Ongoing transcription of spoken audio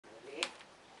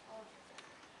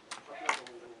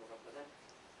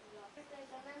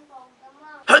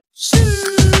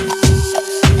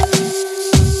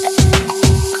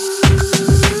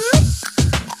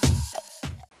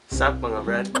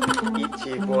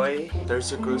Boy,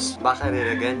 there's a cruise back at it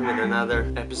again with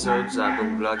another episode sa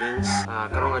atong vloggings.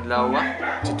 Karong adlaw,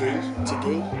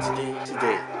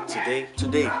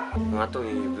 today, ang atong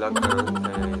i-vlog karon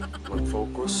kay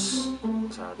mag-focus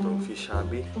sa atong fish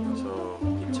hobby. So,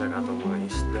 i-check atong mga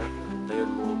isda.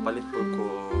 Dayon mo palit po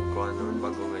ko ano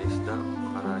bagong mga isda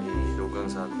para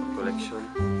ilugang sa collection.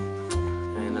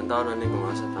 And nantaw na ni kung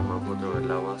asa tama po itong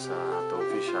adlaw sa atong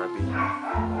fish hobby.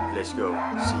 Let's go.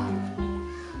 See you.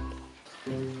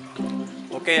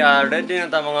 Okay, ready na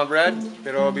ta mga brad.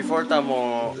 Pero before ta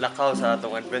mo lakaw sa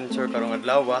atong adventure karong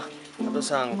adlaw, ato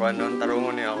sang kuanon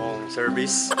tarungon ni akong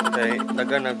service kay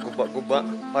daga nagguba-guba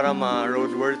para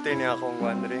ma-roadworthy ni akong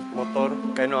kuandre motor.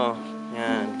 Kay no,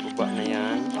 yan, guba na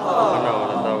yan. Ano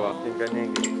wala tawa. Yung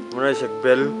ganing muna siya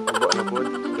bell, guba na pod.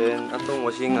 Then atong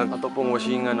wasingan, ato pong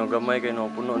wasingan no gamay kay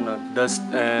no puno na dust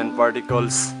and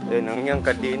particles. Then ang iyang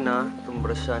kadena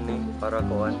brushan ni para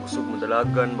kuan usog mo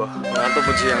dalagan ba. Ato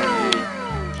pud siyang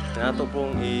ato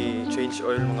pong i-change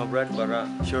oil mga brad para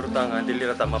sure ta nga dili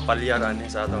ra ta mapalyaran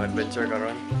sa atong adventure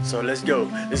karon. So let's go.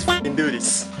 Let's fucking do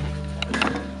this.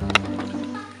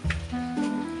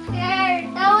 Sir,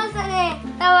 tawa sa ne.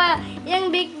 Tawa. Yung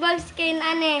big bags kayo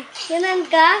ane. Yanan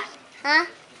ka? Ha?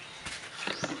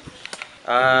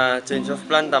 Change of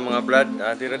plan ta mga brad.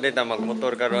 Tira din ta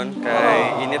magmotor karon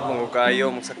kay init mo kayo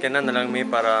magsakyanan na lang mi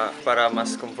para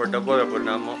mas comfortable pud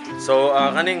namo. So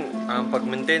kaning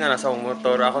pag-maintain na sa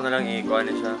motor ako na lang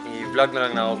i-kuan siya. I-vlog na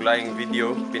lang na og laing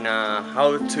video pina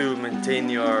how to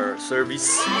maintain your service.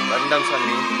 Andam sa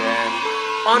mi. Then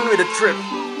on with the trip.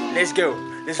 Let's go.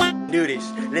 Let's do this.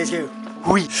 Let's go.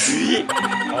 Hui.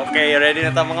 Okay, ready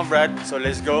na ta mga brad. So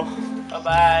let's go.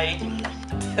 Bye-bye.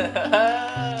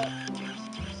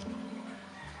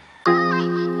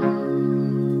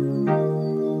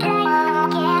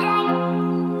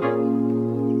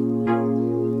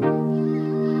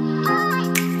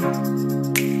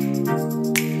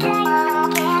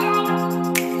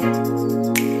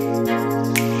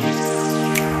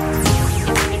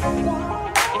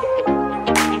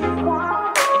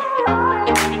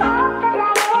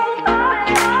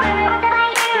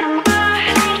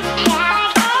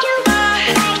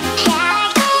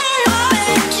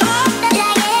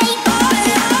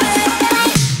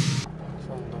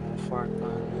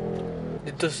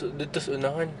 Dito sa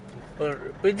unahan.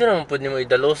 Or pwede naman po niyo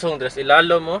idalosong dress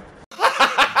ilalo mo.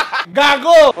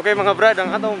 Gago! Okay mga brad, ang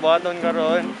atong buhaton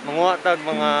karon, manguha tag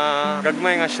mga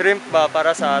gagmay nga shrimp ba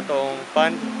para sa atong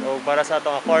pond o para sa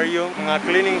atong aquarium, mga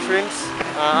cleaning shrimps.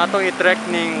 Atong i-trek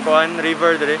ning kuan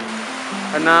river dire.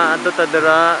 Ana adto ta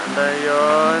dira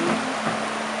dayon.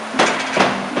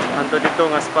 Anto dito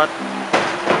nga spot.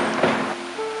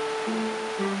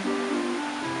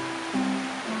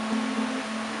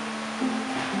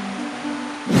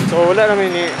 So wala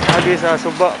namin ni agi sa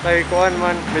suba kay kuan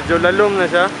man, medyo lalom na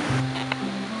siya.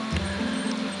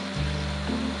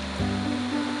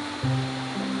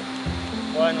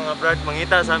 Kuan mga brad,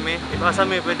 mangita sa mi. Iba sa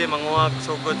mi pwede manguha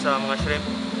sugod sa mga shrimp.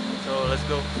 So let's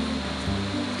go.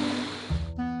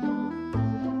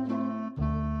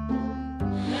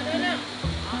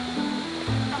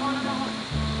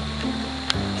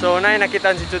 So unay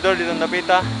nakita si Tudor dito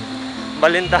napita.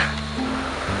 Balinta.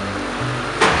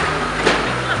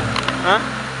 Ha?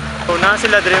 So na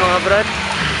sila dire mga brad.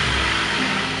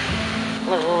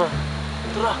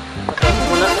 Tara.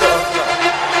 Muna tara.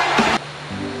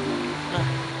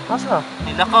 Asa?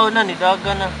 Nilakaw na,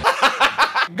 nidaga na.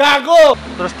 Gago!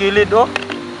 Terus kilid oh.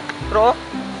 Tro.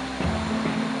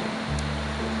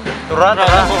 Tura.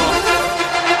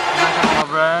 Mga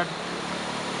brad.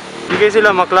 Sige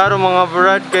sila maklaro mga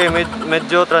brad kay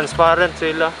medyo transparent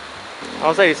sila.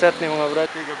 Ako sa iset ni mga brad.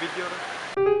 Sige video.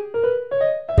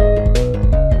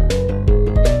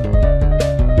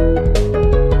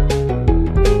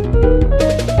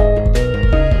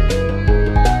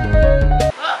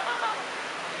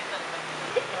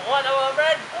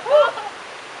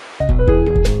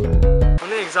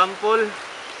 Example.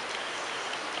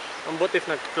 Ang if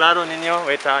nagklaro ninyo.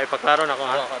 Wait ha, ipaklaro na ako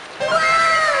ha.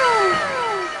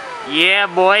 Yeah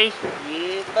boy!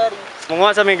 Yeah buddy!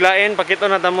 Munguha sa miglain,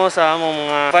 pakito na tamo sa among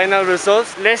mga final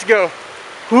results. Let's go!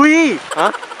 Hui!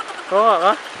 Ha? Kawa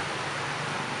ka?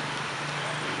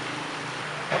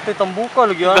 Ate, tambuka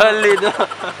lagi ha? Gali na!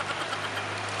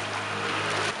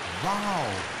 Wow!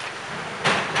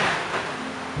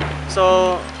 So,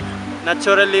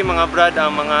 naturally mga brad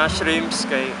ang mga shrimps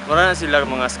kay wala na sila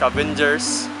mga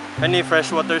scavengers Kani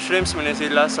freshwater shrimps man ni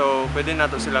sila, so pwede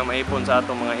nato silang maipon sa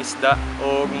atong mga isda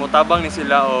o mutabang ni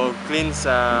sila o clean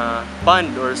sa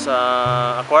pond or sa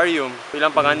aquarium.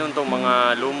 Ilang panganon tong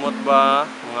mga lumot ba,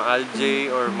 mga algae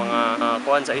or mga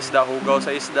kuan sa isda, hugaw sa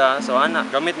isda. So ana,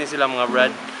 gamit ni sila mga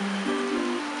brad.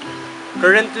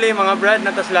 Currently mga brad,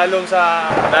 natas lalom sa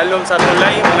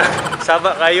tulay, mga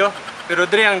saba kayo. Pero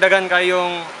dre ang dagan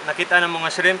kayong nakita ng mga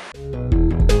shrimp.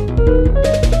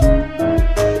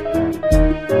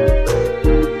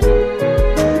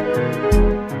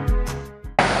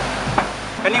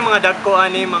 Kaning mga dagko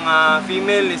ani mga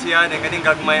female ni siya, then kaning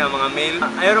gagmay ang mga male.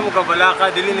 Ayaw mo kabalaka,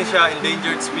 dili ni siya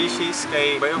endangered species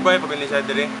kay bay-ubay pag ni siya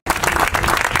diri.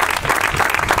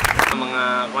 Mga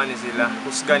kuha ni sila,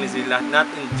 husga ni sila, not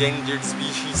endangered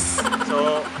species.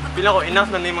 So, pila ko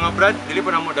enough na ni mga brad, dili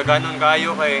pa na mo daganon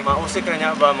kayo kay mausik ra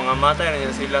niya ba, mga matay ra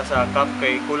niya sila sa cup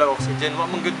kay kulang oxygen. Wa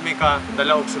man gud may ka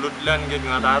dala og suludlan gid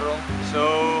nga tarong. So,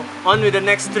 on with the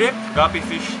next trip, guppy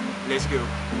fish. Let's go.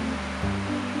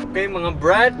 Okay mga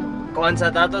brad, kuan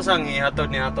sa tato sang ihatod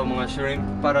ni ato mga shrimp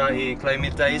para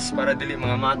i-climatize para dili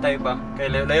mga matay ba. Kay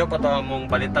layo pa to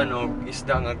among palitan og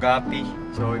isda nga gapi.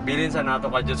 So ibilin sa nato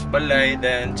kadto sa balay,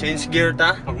 then change gear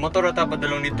ta. Magmotor ta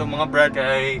padulong dito mga brad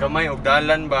kay gamay og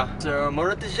dalan ba. So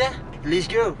mura to siya.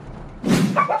 Let's go.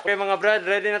 Okay mga brad,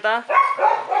 ready na ta?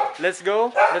 Let's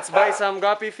go. Let's buy some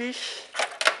gapi fish.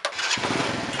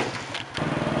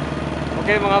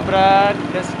 Okay mga brad,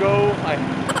 let's go. Ay,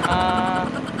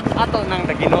 ato nang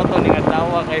naginoto ning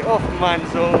adlaw kay off man,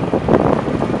 so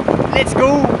let's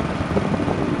go.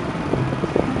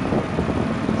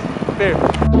 Fair.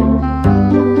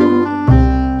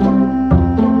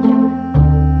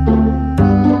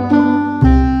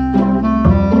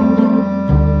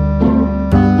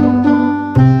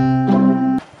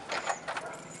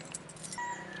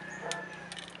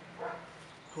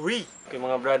 Hui. Okay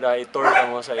mga brad, i-tour ka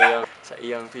mo sa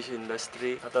iyang fish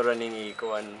industry. Ato running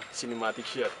ikuan cinematic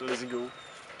shot. Let's go.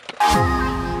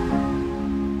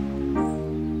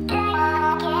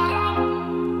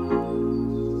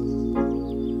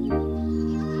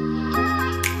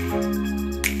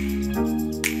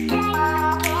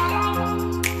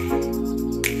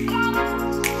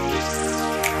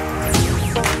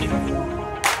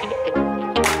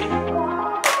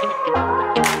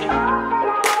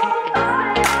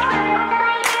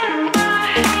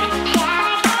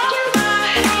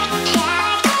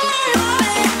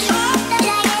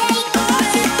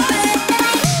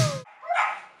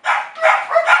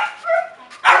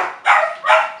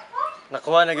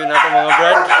 Nakuha na yun natin mga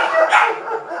brad.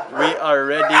 We are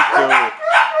ready to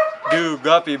do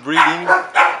guppy breeding.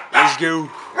 Let's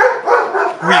go.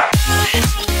 Wee.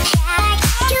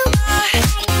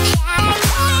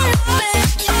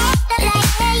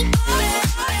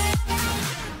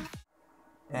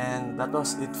 And that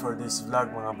was it for this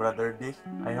vlog mga brother D.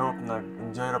 I hope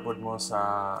nag-enjoy rapod mo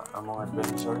sa among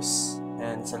adventures.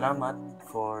 And salamat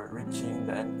for reaching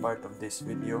the end part of this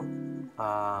video.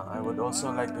 I would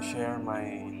also like to share my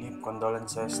deep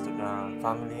condolences to the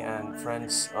family and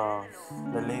friends of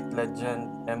the late legend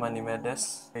Emma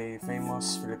Nimedes, a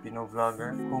famous Filipino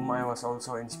vlogger whom I was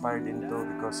also inspired into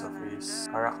because of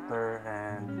his character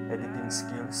and editing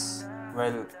skills.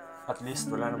 Well, at least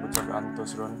wala na po siya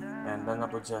kaantos ron and na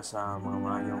po siya sa mga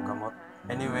maayong kamot.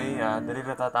 Anyway, dali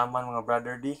na tataman mga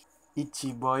brother D.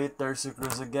 Ichi Boy Tersu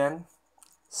Cruz again,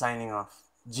 signing off.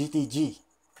 GTG!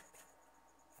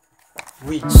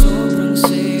 We. Sobrang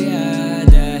saya